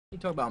You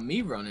talk about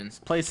me running. This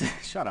place is...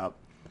 Shut up.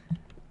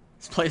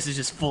 This place is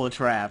just full of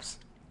traps.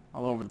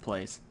 All over the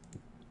place.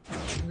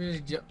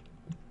 Does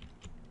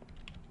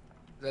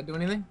that do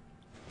anything?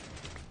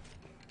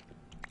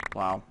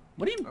 Wow.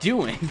 What are you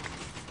doing?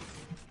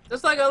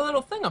 There's like a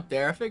little thing up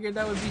there. I figured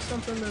that would be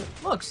something to...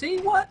 Look, see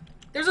what?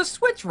 There's a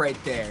switch right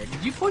there.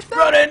 Did you push that?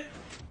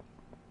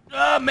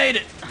 Running! Made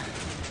it!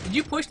 Did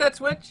you push that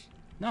switch?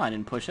 No, I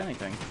didn't push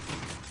anything.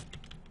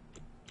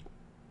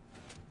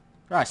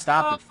 Oh, I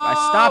stopped it. I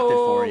stopped it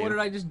for you. What did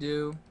I just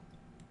do?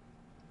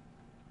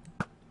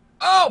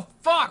 Oh,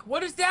 fuck!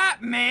 What is that,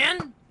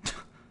 man?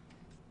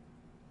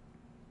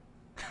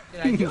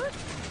 Did I do it?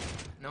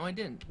 No, I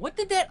didn't. What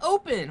did that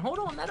open? Hold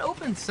on, that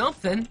opened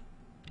something.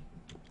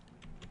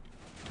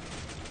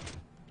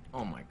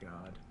 Oh my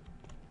god.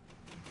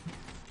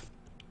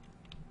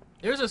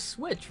 There's a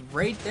switch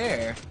right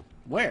there.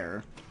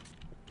 Where?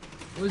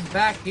 It was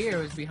back here.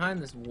 It was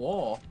behind this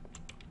wall.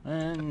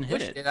 And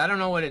hit it. I don't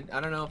know what it. I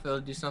don't know if it'll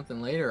do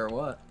something later or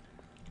what.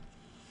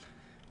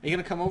 Are you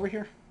gonna come over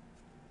here?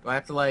 Do I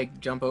have to like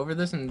jump over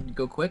this and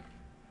go quick?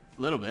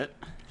 A little bit.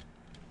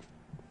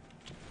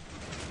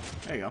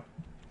 There you go.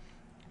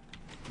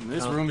 And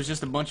this room is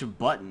just a bunch of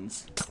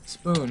buttons.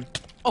 Spoon.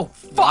 Oh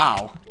fuck!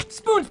 Wow.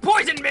 Spoon's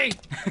poisoned me.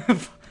 What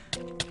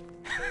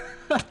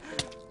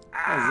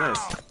is this?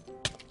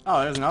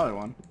 Oh, there's another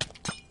one.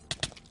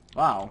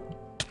 Wow.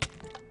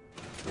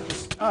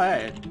 Oh,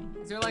 hey.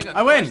 Is there like a?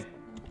 I win.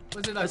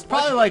 Was it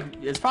like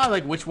It's probably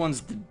like which one's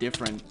the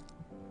different.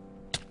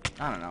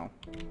 I don't know.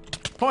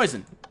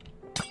 Poison.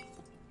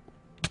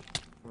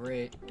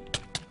 Great.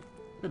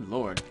 Good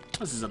lord.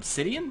 This is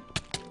obsidian?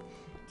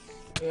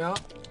 Yeah.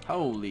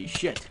 Holy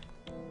shit.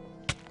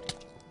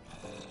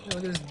 Look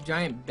at this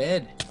giant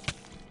bed.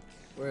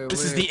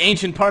 This is the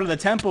ancient part of the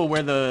temple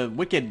where the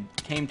wicked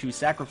came to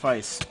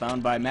sacrifice.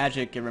 Bound by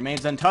magic, it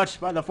remains untouched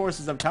by the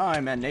forces of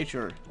time and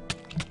nature.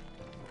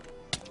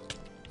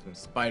 Some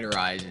spider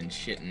eyes and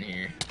shit in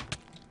here.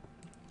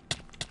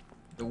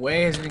 The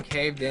way has been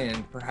caved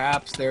in.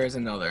 Perhaps there is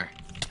another.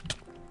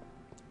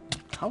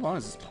 How long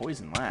does this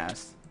poison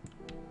last?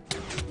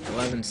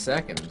 11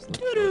 seconds.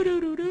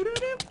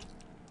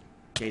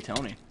 Gay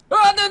Tony.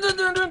 Oh,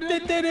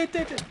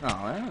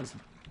 Oh,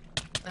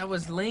 that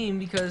was lame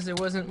because there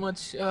wasn't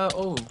much.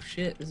 Oh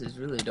shit, this is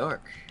really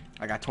dark.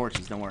 I got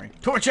torches, don't worry.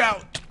 Torch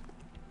out!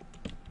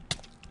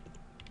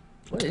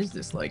 What is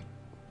this like?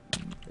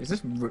 Is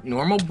this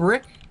normal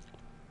brick?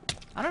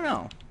 I don't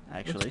know,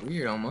 actually. Looks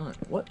weird on mine.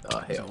 What the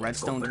hell?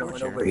 Redstone torch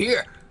here. Over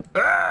here.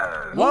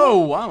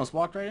 Whoa! I almost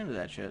walked right into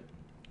that shit.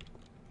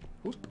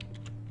 Whoop.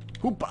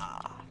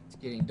 Hoopa! It's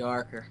getting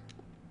darker.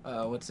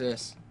 What's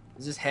this?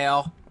 Is this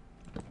hell?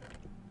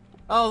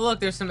 Oh, look,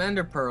 there's some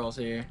ender pearls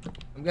here.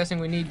 I'm guessing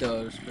we need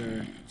those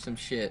for some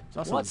shit.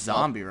 There's also a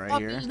zombie right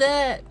here. What is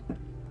that?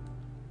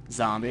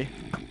 Zombie.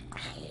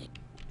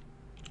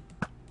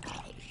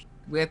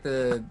 We have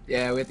to,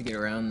 yeah, we have to get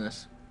around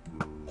this.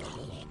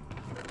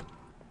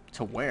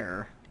 To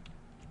where?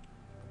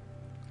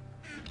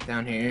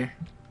 Down here.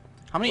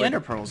 How many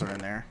ender pearls are in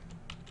there?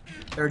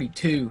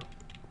 32.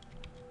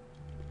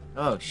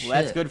 Oh, shit.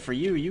 Well, that's good for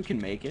you. You can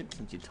make it,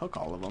 since you took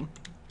all of them.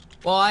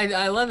 Well,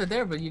 I left it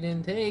there, but you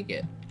didn't take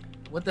it.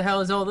 What the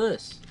hell is all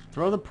this?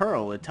 Throw the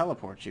pearl. It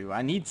teleports you.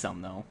 I need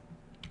some, though.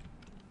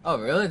 Oh,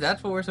 really?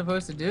 That's what we're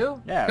supposed to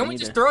do? Yeah. Can we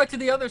just throw it to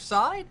the other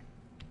side?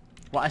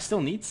 Well, I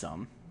still need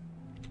some.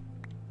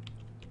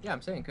 Yeah,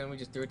 I'm saying, couldn't we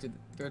just throw it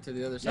to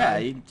the other side? Yeah,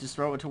 you just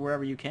throw it to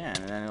wherever you can,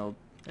 and then it'll...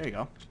 There you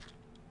go.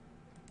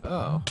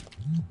 Oh.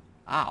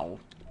 Ow.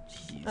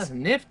 Jeez. That's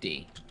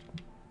nifty.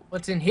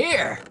 What's in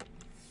here?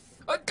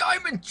 A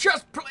diamond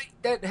chest plate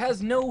that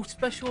has no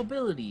special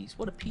abilities.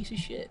 What a piece of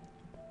shit.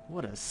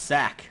 What a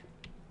sack.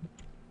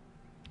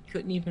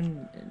 Couldn't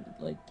even,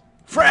 like...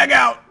 Frag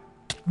out!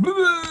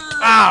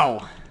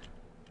 Ow!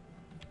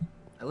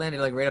 I landed,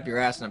 like, right up your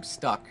ass and I'm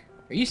stuck.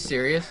 Are you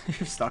serious?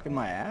 You're stuck in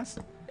my ass?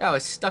 Yeah, I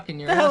was stuck in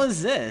your What the ass. hell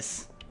is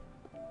this?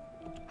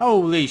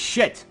 Holy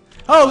shit!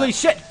 Holy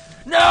shit!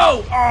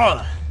 No!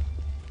 Oh!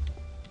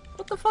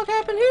 What the fuck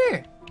happened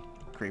here?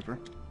 Creeper.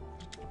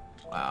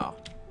 Wow.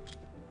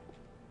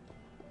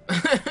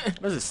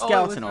 There's a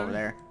skeleton over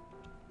there.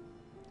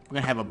 We're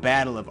gonna have a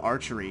battle of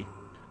archery.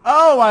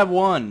 Oh, I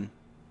won!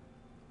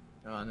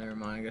 Oh, never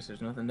mind. I guess there's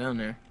nothing down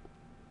there.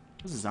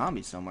 There's a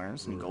zombie somewhere.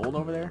 There's some gold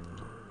over there.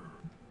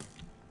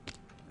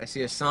 I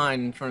see a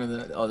sign in front of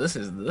the... Oh, this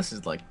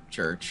is like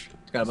church.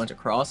 It's got a bunch of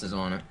crosses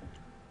on it.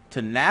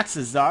 To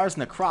Naxazar's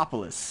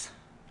necropolis.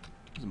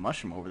 There's a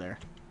mushroom over there.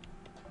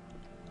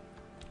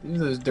 These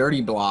are those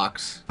dirty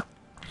blocks.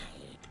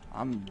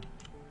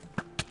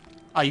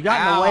 Oh, you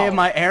got in the way of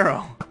my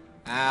arrow.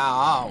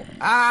 Ow.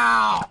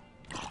 Ow.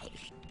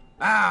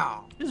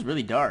 Ow. This is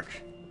really dark.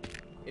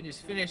 It is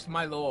finished,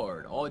 my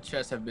lord. All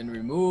chests have been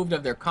removed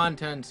of their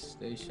contents.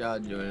 They shall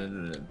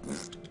join...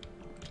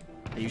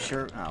 Are you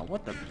sure? Oh,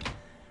 what the...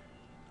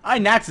 I,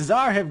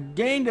 Naxazar, have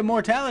gained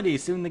immortality.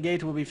 Soon the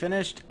gate will be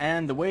finished,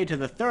 and the way to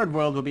the third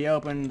world will be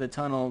open. The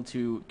tunnel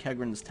to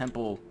Kegrin's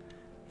temple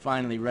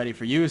finally ready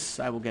for use.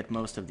 I will get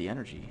most of the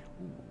energy.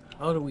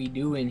 How do we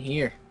do in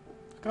here?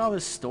 Look at all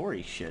this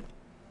story shit.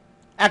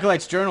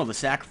 Acolyte's journal. The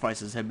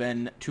sacrifices have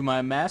been to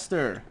my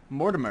master,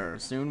 Mortimer.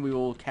 Soon we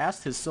will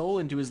cast his soul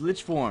into his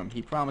lich form.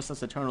 He promised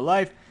us eternal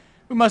life.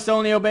 We must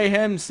only obey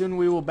him. Soon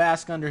we will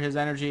bask under his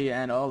energy,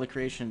 and all the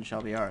creation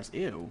shall be ours.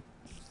 Ew.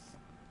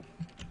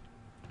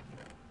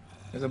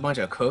 There's a bunch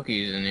of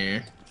cookies in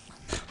here.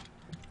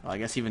 Well, I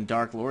guess even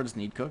Dark Lords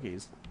need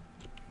cookies.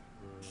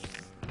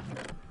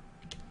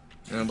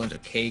 And a bunch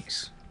of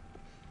cakes.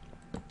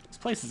 This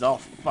place is all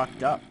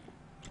fucked up.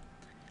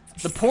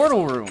 The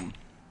portal room.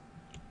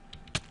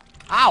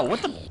 Ow,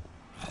 what the?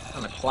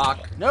 On the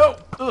clock. No!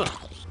 Ugh.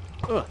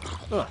 Ugh.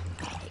 Ugh.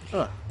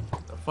 Ugh.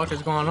 What the fuck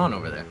is going on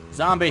over there?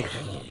 Zombie.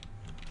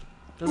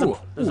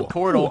 There's a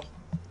portal.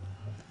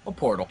 What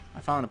portal? I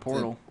found a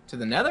portal. To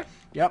the nether?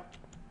 Yep.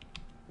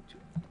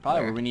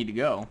 Probably where we need to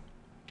go.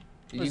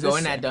 Did you go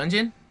in that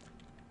dungeon?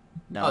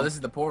 No. Oh, this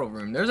is the portal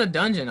room. There's a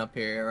dungeon up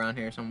here, around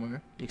here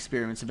somewhere. The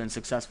experiments have been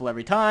successful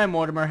every time.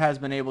 Mortimer has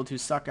been able to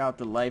suck out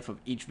the life of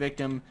each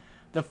victim.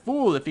 The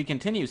fool, if he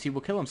continues, he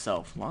will kill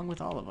himself, along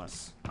with all of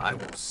us. I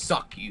will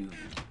suck you.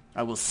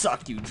 I will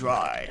suck you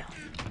dry.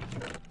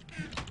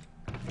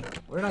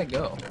 Where did I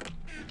go?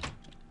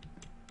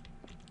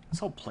 This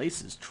whole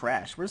place is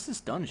trash. Where's this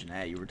dungeon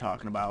at you were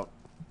talking about?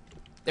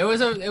 It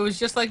was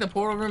just like the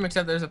portal room,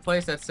 except there's a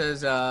place that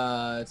says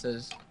it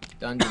says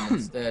dungeon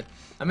instead.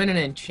 I'm in an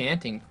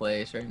enchanting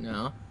place right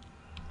now.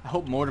 I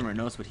hope Mortimer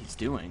knows what he's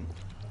doing.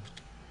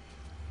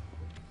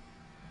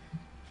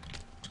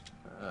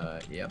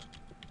 Yep.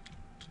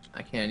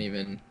 I can't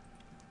even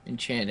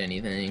enchant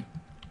anything.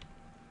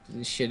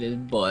 This shit is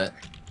butt.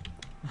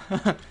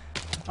 Oh,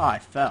 I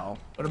fell.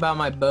 What about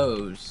my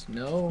bows?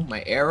 No?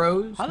 My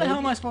arrows? How the hell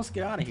am I supposed to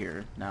get out of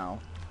here now?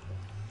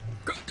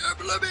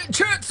 Goddamn, let me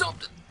enchant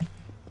something!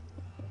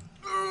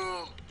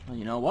 Well,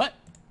 you know what?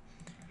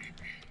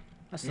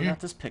 I still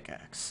got this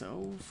pickaxe,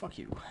 so fuck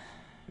you.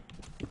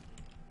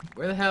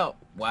 Where the hell?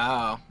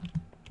 Wow.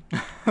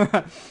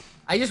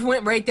 I just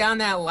went right down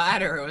that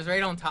ladder. It was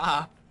right on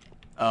top.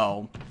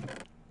 Oh.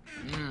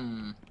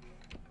 Hmm.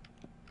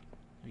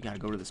 We gotta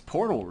go to this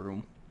portal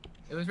room.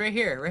 It was right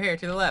here,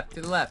 to the left,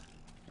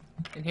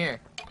 in here.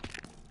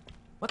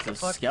 What the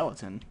fuck?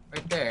 Skeleton.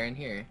 Right there, in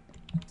here.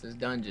 It says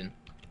dungeon.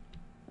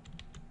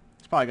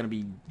 It's probably gonna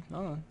be.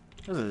 Oh,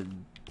 there's a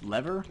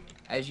lever.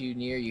 As you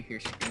near, you hear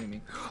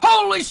screaming.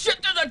 Holy shit!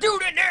 There's a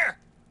dude in there!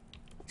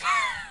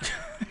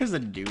 There's a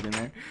dude in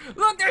there.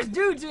 Look, there's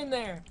dudes in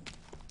there.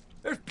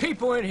 There's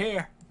people in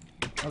here.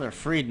 Oh, they're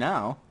freed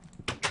now.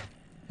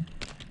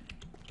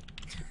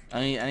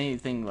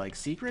 Anything like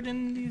secret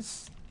in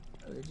these?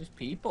 Oh, they're just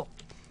people.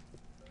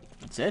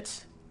 That's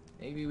it.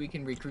 Maybe we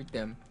can recruit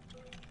them.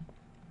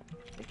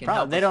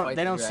 They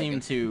don't seem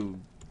to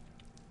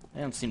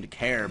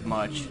care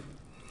much.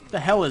 What the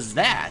hell is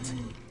that?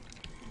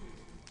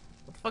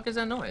 What the fuck is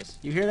that noise?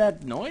 You hear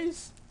that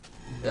noise?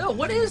 Ew,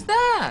 what is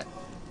that?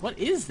 What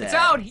is that? It's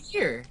out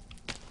here.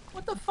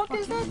 What the fuck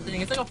is that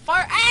thing? It's like a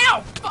fire.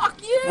 Ow! Fuck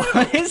you!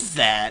 What is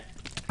that?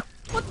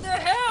 What the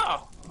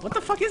hell? What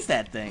the fuck is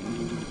that thing?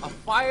 A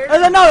fire.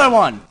 There's another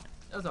one.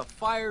 That was a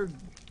fire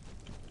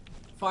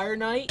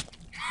night.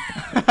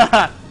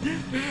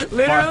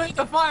 Literally,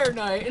 the fire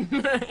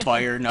night.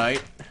 Fire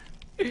night.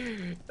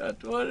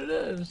 That's what it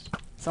is.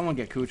 Someone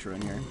get Kutra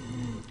in here.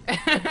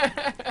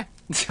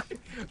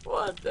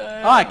 What the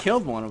hell? Oh, I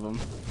killed one of them.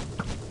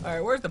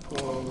 Alright, where's the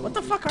portal room? What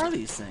the fuck are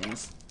these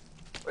things?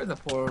 Where's the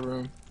portal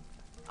room?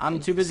 I'm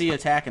too busy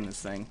attacking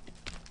this thing.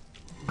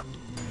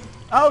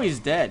 Oh, he's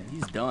dead.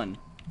 He's done.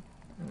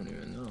 I don't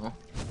even know.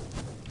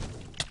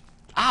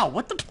 Ow,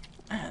 what the?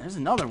 There's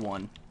another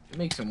one. It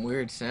makes some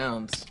weird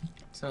sounds.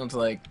 Sounds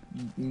like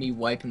me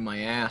wiping my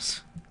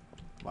ass.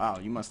 Wow,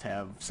 you must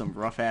have some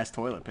rough-ass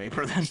toilet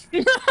paper then.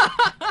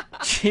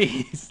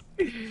 Jeez.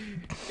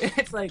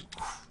 It's like...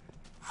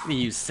 You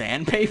use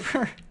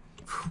sandpaper?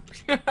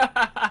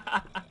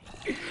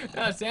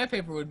 No,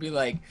 sandpaper would be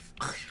like...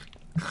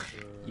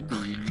 You'd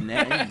be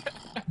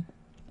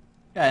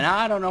yeah, now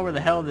I don't know where the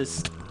hell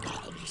this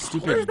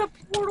stupid... Where's the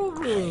portal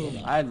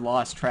room? I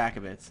lost track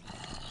of it.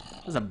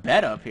 There's a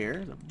bed up here.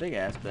 There's a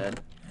big-ass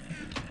bed.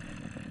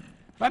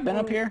 Have I been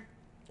up here?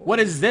 What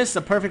is this?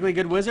 A perfectly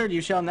good wizard?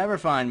 You shall never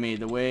find me.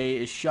 The way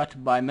is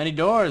shut by many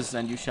doors,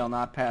 and you shall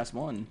not pass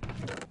one.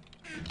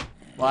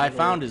 Well, I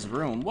found his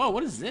room. Whoa,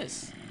 what is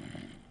this?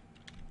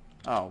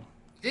 Oh.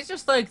 Did he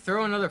just like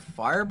throw another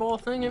fireball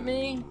thing at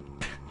me?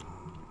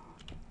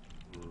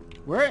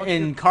 Where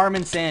in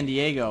Carmen, San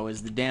Diego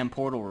is the damn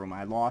portal room?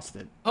 I lost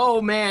it.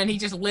 Oh man, he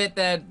just lit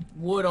that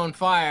wood on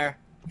fire.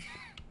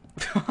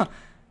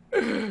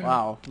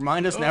 Wow.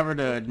 Remind us never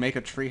to make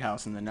a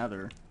treehouse in the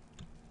nether.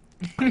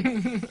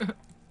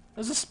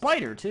 There's a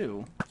spider,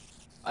 too.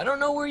 I don't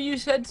know where you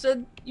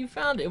said you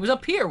found it. It was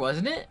up here,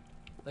 wasn't it?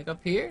 Like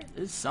up here?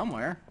 It's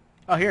somewhere.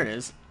 Oh, here it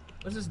is.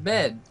 What's this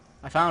bed?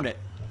 I found it.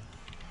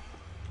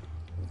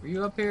 Were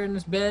you up here in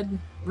this bed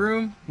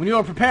room? When you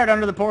were prepared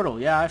under the portal.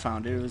 Yeah, I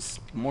found it. It was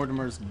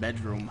Mortimer's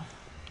bedroom.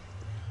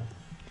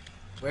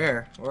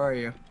 Where? Where are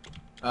you?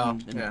 Oh,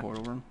 in the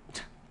portal room.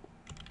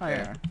 Oh,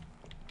 yeah.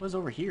 What is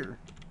over here?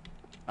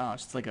 Oh,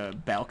 it's just like a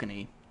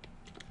balcony.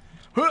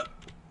 Huh.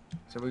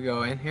 So we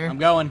go in here? I'm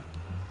going.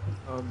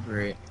 Oh,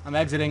 great. I'm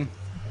exiting.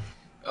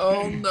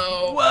 Oh,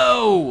 no.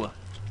 Whoa!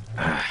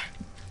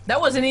 That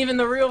wasn't even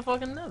the real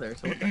fucking nether.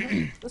 So what the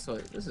hell?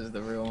 This is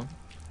the real one.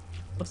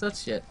 What's that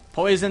shit?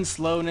 Poison,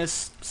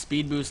 slowness,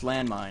 speed boost,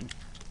 landmine.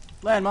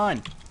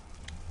 Landmine.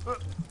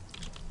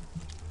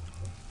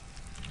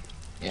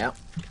 Yeah.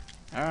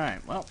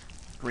 Alright, well.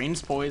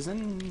 Green's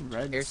poison,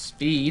 red's... Here's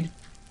speed.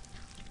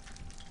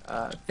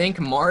 Think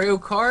Mario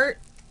Kart?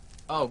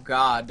 Oh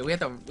god, do we have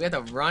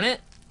to run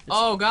it?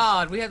 Oh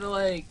god, we have to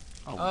like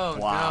oh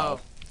wow.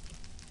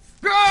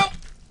 no. Go!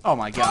 Oh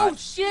my god. Oh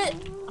shit!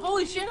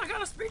 Holy shit, I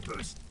got a speed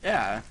boost.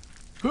 Yeah.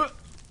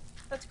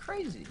 That's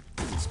crazy.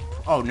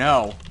 Oh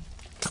no.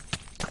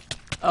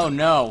 Oh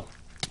no.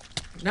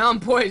 Now I'm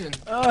poisoned.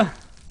 That's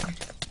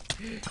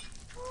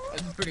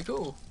That's pretty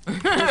cool.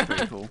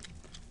 pretty cool.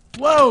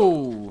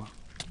 Whoa!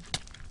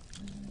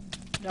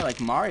 Got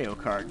like Mario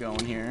Kart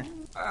going here.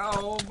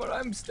 Oh, but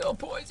I'm still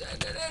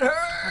poisoned and it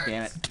hurts.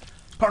 Damn it.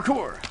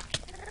 Parkour!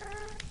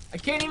 I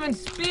can't even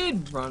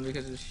speed run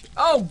because of shit.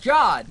 Oh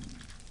god!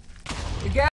 The guy